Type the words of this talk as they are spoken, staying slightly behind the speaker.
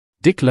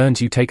Dick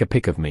learns you take a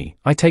pic of me,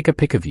 I take a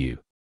pic of you.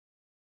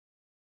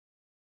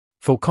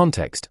 For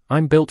context,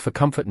 I'm built for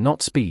comfort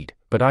not speed,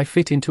 but I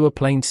fit into a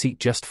plane seat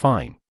just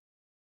fine.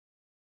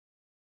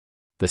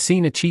 The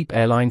scene: a cheap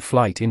airline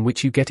flight in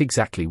which you get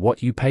exactly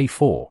what you pay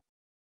for.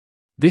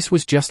 This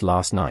was just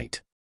last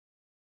night.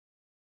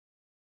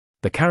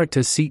 The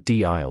characters: seat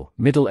D aisle,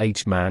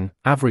 middle-aged man,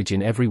 average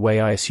in every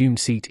way I assume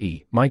seat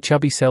E, my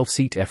chubby self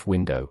seat F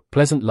window,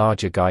 pleasant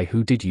larger guy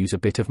who did use a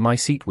bit of my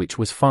seat which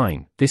was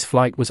fine, this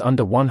flight was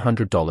under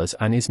 $100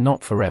 and is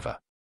not forever.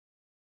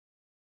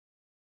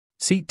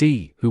 Seat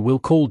D, who we'll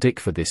call Dick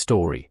for this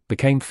story,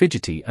 became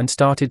fidgety and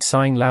started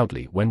sighing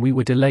loudly when we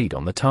were delayed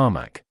on the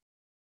tarmac.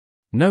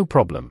 No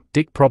problem,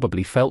 Dick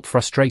probably felt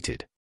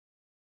frustrated.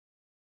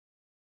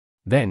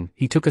 Then,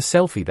 he took a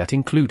selfie that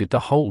included the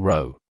whole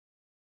row.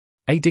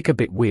 Dick a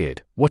bit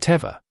weird,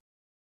 whatever.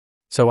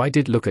 So I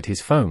did look at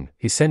his phone,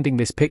 he's sending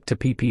this pic to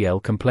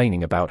PPL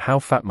complaining about how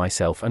fat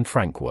myself and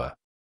Frank were.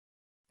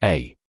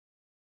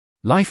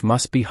 Life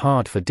must be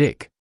hard for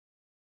Dick.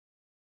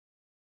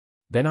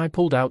 Then I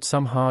pulled out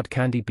some hard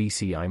candy.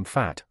 BC I'm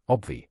fat,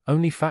 obvi,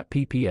 only fat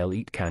PPL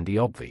eat candy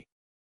obvi.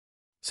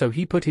 So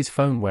he put his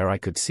phone where I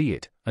could see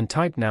it, and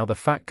typed now the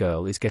fat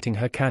girl is getting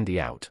her candy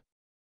out.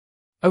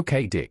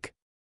 Okay Dick.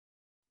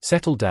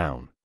 Settle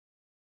down.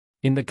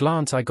 In the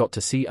glance I got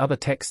to see other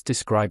texts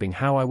describing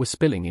how I was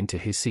spilling into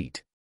his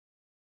seat.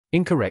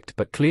 Incorrect,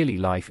 but clearly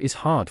life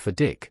is hard for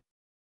Dick.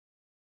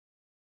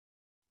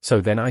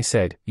 So then I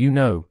said, you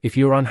know, if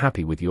you're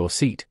unhappy with your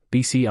seat,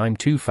 BC I'm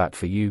too fat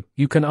for you,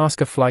 you can ask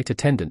a flight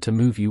attendant to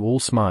move you. All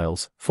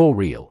smiles, for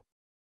real.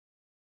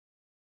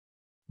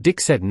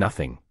 Dick said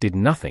nothing, did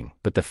nothing,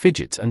 but the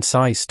fidgets and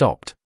sighs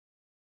stopped.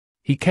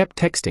 He kept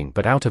texting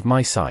but out of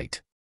my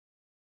sight.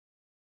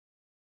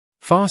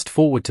 Fast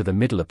forward to the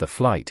middle of the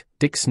flight,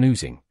 Dick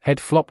snoozing, head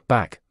flopped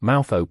back,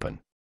 mouth open.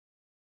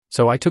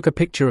 So I took a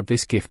picture of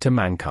this gift to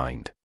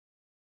mankind.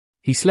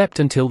 He slept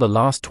until the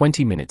last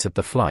 20 minutes of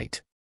the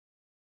flight.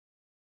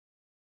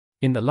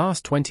 In the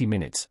last 20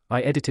 minutes,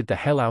 I edited the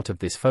hell out of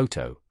this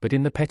photo, but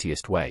in the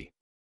pettiest way.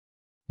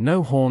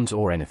 No horns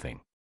or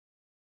anything.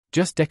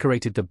 Just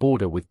decorated the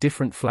border with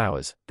different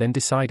flowers, then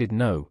decided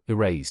no,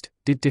 erased,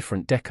 did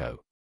different deco.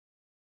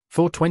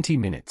 For 20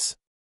 minutes.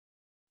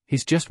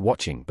 He's just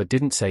watching but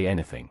didn't say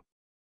anything.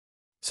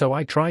 So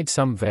I tried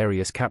some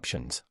various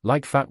captions,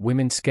 like fat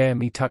women scare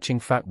me, touching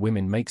fat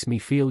women makes me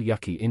feel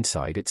yucky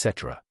inside,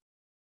 etc.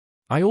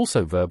 I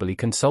also verbally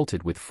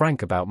consulted with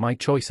Frank about my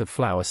choice of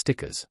flower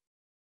stickers.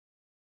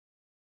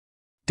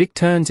 Dick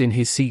turns in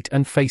his seat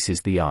and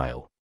faces the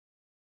aisle.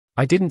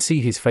 I didn't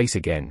see his face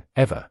again,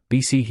 ever,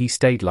 BC he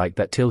stayed like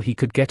that till he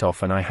could get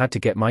off and I had to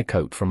get my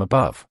coat from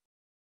above.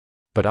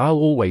 But I'll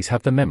always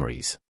have the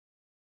memories.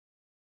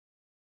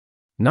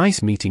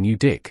 Nice meeting you,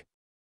 Dick.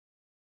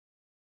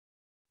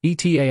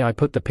 ETA I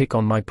put the pic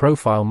on my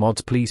profile.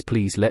 Mods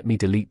please let me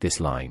delete this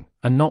line,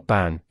 and not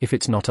ban, if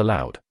it's not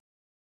allowed.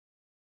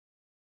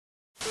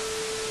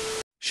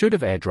 Should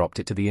have airdropped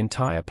it to the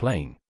entire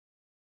plane.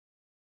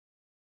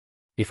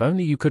 If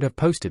only you could have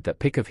posted that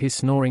pic of his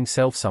snoring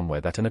self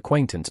somewhere that an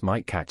acquaintance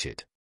might catch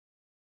it.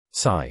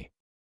 Sigh.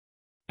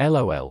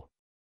 LOL.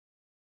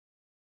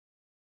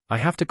 I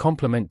have to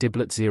compliment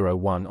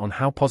Diblet01 on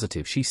how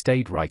positive she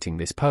stayed writing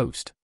this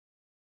post.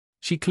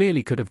 She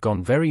clearly could have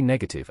gone very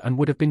negative and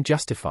would have been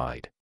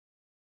justified.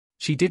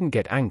 She didn't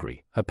get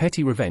angry, her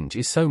petty revenge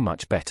is so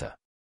much better.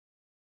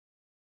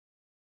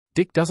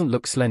 Dick doesn't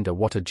look slender,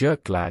 what a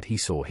jerk, glad he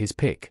saw his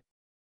pic.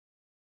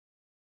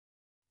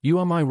 You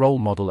are my role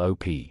model,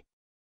 OP.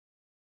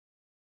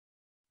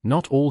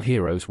 Not all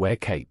heroes wear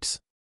capes.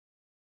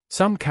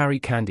 Some carry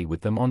candy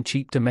with them on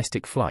cheap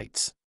domestic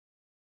flights.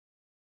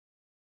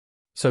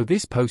 So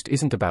this post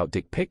isn't about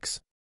dick pics?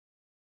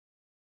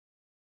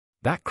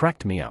 That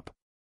cracked me up.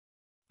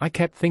 I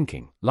kept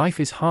thinking, life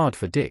is hard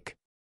for Dick.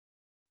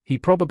 He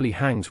probably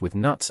hangs with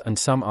nuts and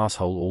some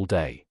asshole all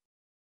day.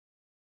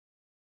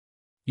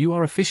 You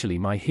are officially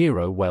my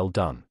hero, well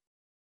done.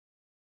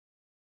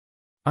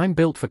 I'm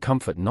built for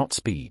comfort not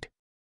speed.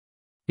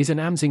 Is an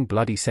amazing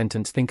bloody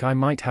sentence, think I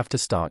might have to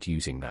start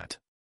using that.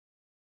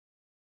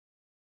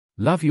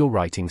 Love your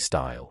writing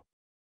style.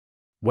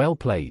 Well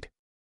played.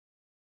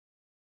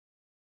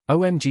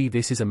 OMG,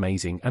 this is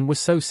amazing and was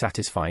so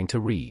satisfying to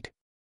read.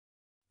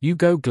 You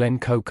go Glenn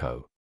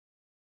Coco.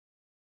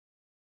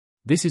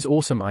 This is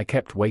awesome. I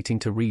kept waiting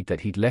to read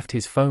that he'd left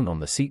his phone on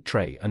the seat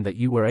tray and that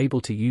you were able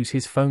to use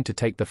his phone to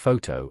take the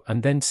photo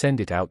and then send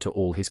it out to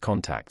all his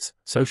contacts,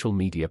 social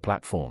media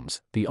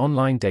platforms, the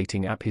online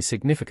dating app his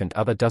significant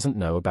other doesn't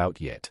know about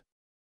yet.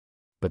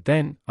 But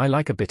then, I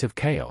like a bit of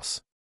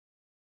chaos.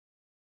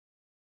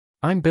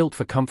 I'm built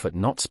for comfort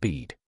not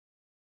speed.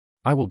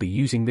 I will be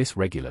using this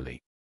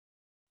regularly.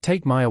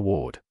 Take my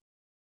award.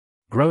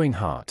 Growing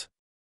heart.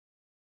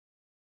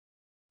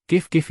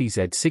 GIF Giphy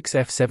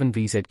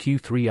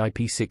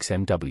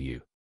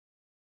Z6F7VZQ3IP6MW.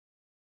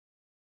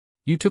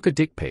 You took a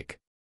dick pic.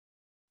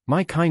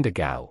 My kinda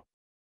gal.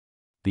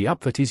 The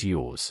upvote is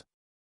yours.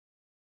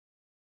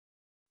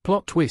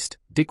 Plot twist,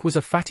 Dick was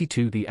a fatty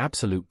too, the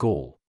absolute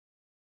gall.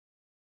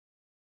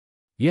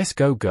 Yes,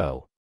 go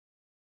girl.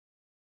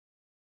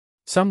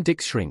 Some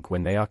dicks shrink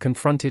when they are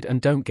confronted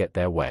and don't get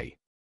their way.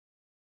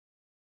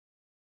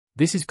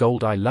 This is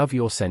gold. I love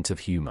your sense of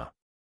humor.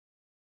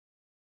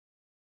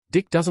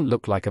 Dick doesn't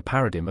look like a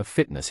paradigm of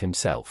fitness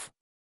himself.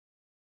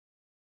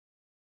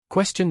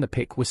 Question: the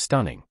pic was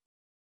stunning.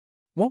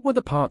 What were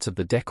the parts of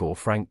the decor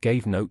Frank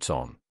gave notes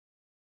on?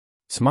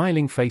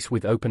 Smiling face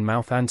with open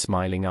mouth and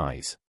smiling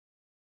eyes.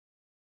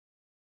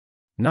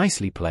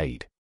 Nicely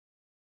played.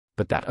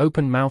 But that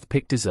open mouth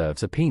pic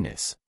deserves a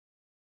penis.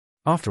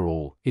 After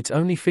all, it's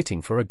only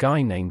fitting for a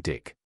guy named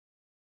Dick.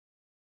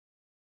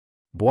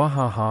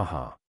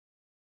 Bwahahaha.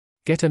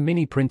 Get a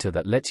mini printer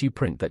that lets you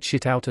print that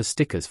shit out as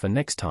stickers for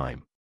next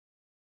time.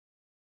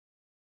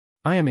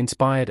 I am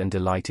inspired and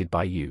delighted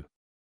by you.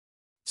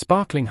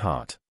 Sparkling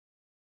heart.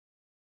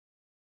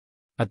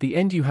 At the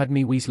end you had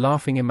me wheeze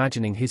laughing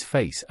imagining his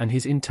face and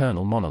his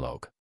internal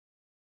monologue.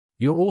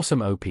 You're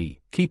awesome OP,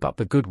 keep up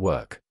the good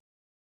work.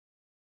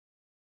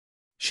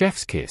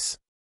 Chef's kiss.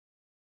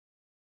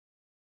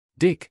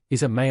 Dick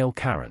is a male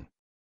Karen.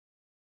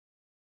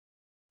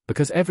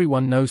 Because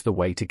everyone knows the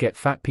way to get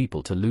fat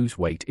people to lose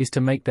weight is to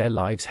make their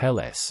lives hell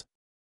less.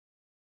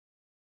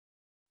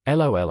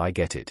 LOL, I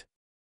get it.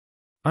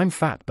 I'm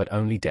fat but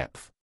only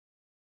depth.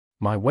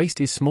 My waist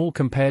is small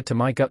compared to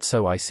my gut,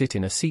 so I sit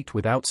in a seat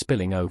without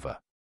spilling over.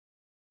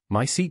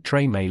 My seat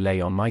tray may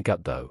lay on my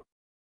gut though.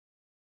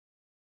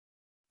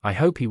 I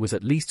hope he was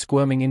at least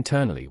squirming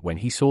internally when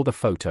he saw the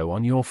photo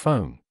on your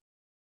phone.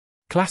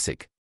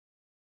 Classic.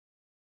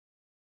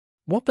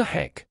 What the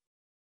heck?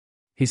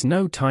 He's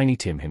no Tiny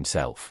Tim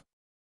himself.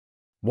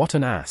 What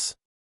an ass.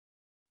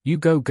 You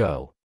go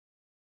girl.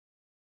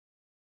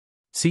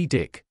 See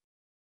Dick.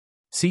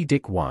 See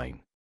Dick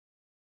whine.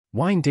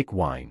 Whine Dick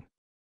whine.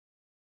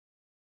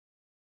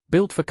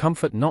 Built for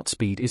comfort not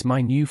speed is my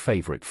new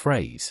favorite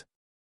phrase.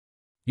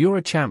 You're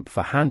a champ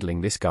for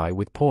handling this guy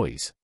with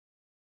poise.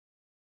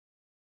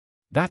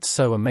 That's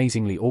so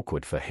amazingly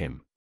awkward for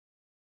him.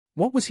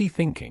 What was he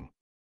thinking?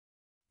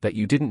 That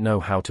you didn't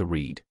know how to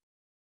read?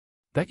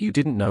 That you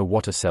didn't know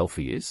what a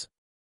selfie is?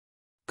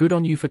 Good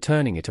on you for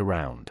turning it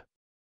around.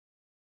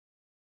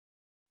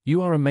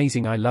 You are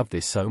amazing, I love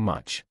this so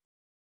much.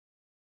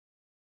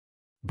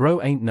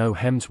 Bro ain't no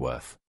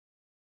Hemsworth.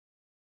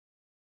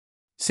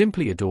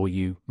 Simply adore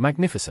you,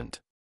 magnificent.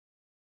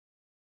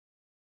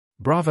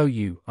 Bravo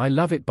you, I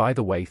love it. By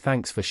the way,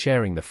 thanks for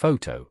sharing the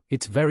photo,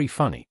 it's very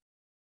funny.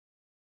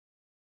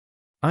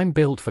 I'm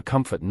built for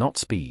comfort not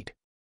speed.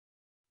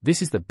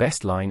 This is the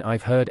best line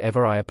I've heard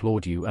ever. I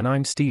applaud you and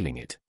I'm stealing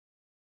it.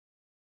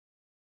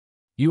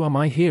 You are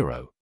my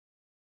hero.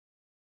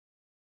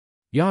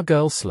 Ya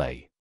girl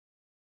slay.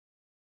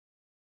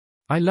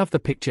 I love the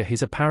picture,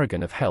 he's a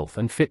paragon of health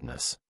and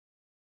fitness.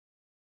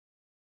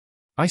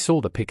 I saw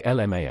the pic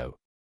LMAO.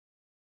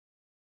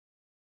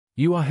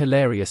 You are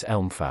hilarious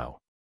Elmfow.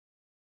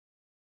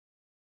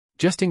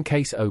 Just in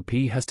case OP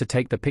has to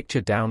take the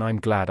picture down, I'm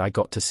glad I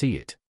got to see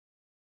it.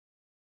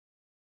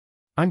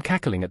 I'm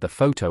cackling at the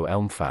photo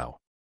Elmfow.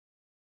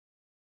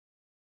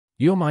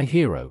 You're my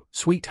hero,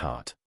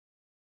 sweetheart.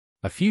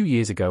 A few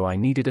years ago I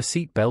needed a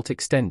seat belt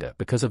extender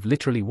because of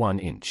literally 1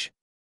 inch.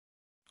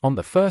 On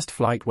the first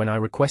flight when I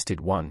requested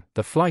one,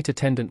 the flight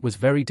attendant was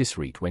very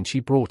discreet when she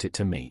brought it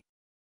to me.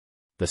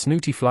 The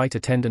snooty flight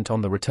attendant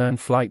on the return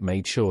flight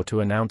made sure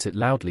to announce it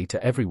loudly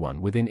to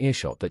everyone within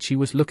earshot that she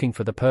was looking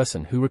for the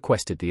person who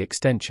requested the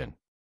extension.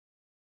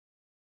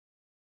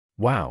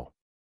 Wow.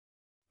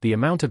 The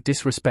amount of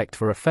disrespect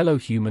for a fellow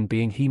human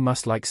being. He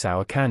must like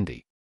sour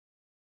candy.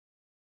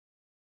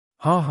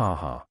 Ha ha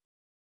ha.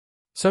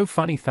 So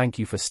funny, thank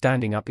you for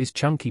standing up is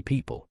chunky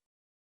people.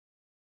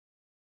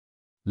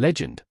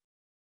 Legend.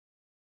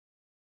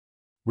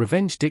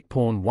 Revenge Dick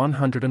Porn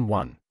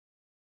 101.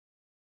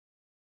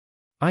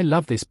 I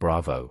love this,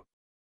 bravo.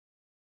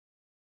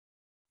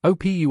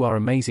 OP, you are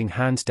amazing,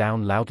 hands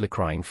down, loudly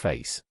crying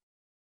face.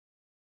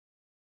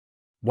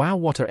 Wow,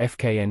 what a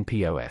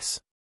FKNPOS.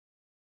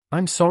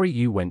 I'm sorry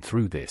you went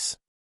through this.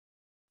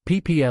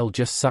 PPL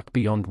just suck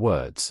beyond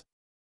words.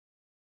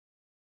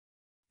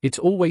 It's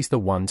always the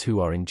ones who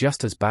are in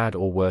just as bad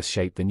or worse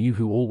shape than you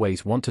who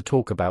always want to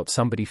talk about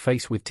somebody.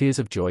 Face with tears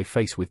of joy,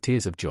 face with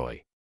tears of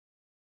joy.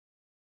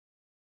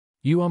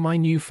 You are my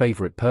new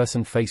favorite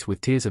person, face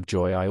with tears of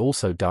joy. I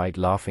also died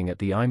laughing at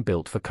the I'm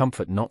built for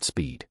comfort not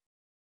speed.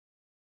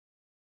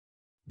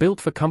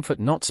 Built for comfort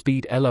not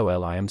speed,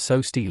 LOL, I am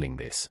so stealing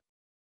this.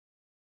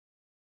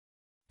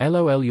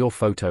 LOL, your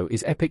photo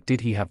is epic. Did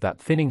he have that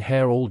thinning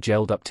hair all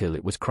gelled up till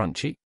it was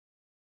crunchy?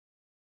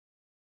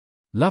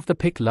 Love the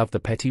pic, love the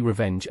petty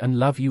revenge, and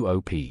love you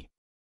OP.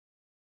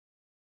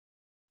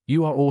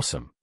 You are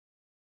awesome.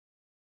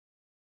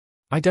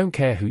 I don't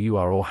care who you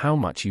are or how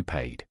much you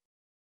paid.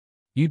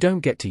 You don't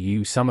get to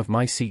use some of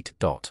my seat.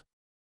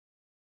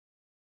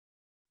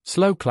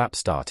 Slow clap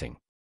starting.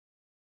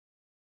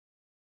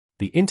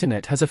 The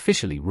internet has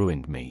officially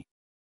ruined me.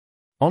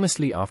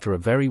 Honestly, after a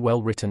very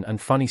well written and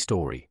funny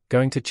story,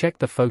 going to check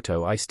the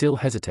photo I still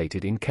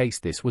hesitated in case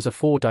this was a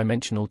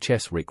 4-dimensional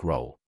chess Rick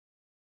roll.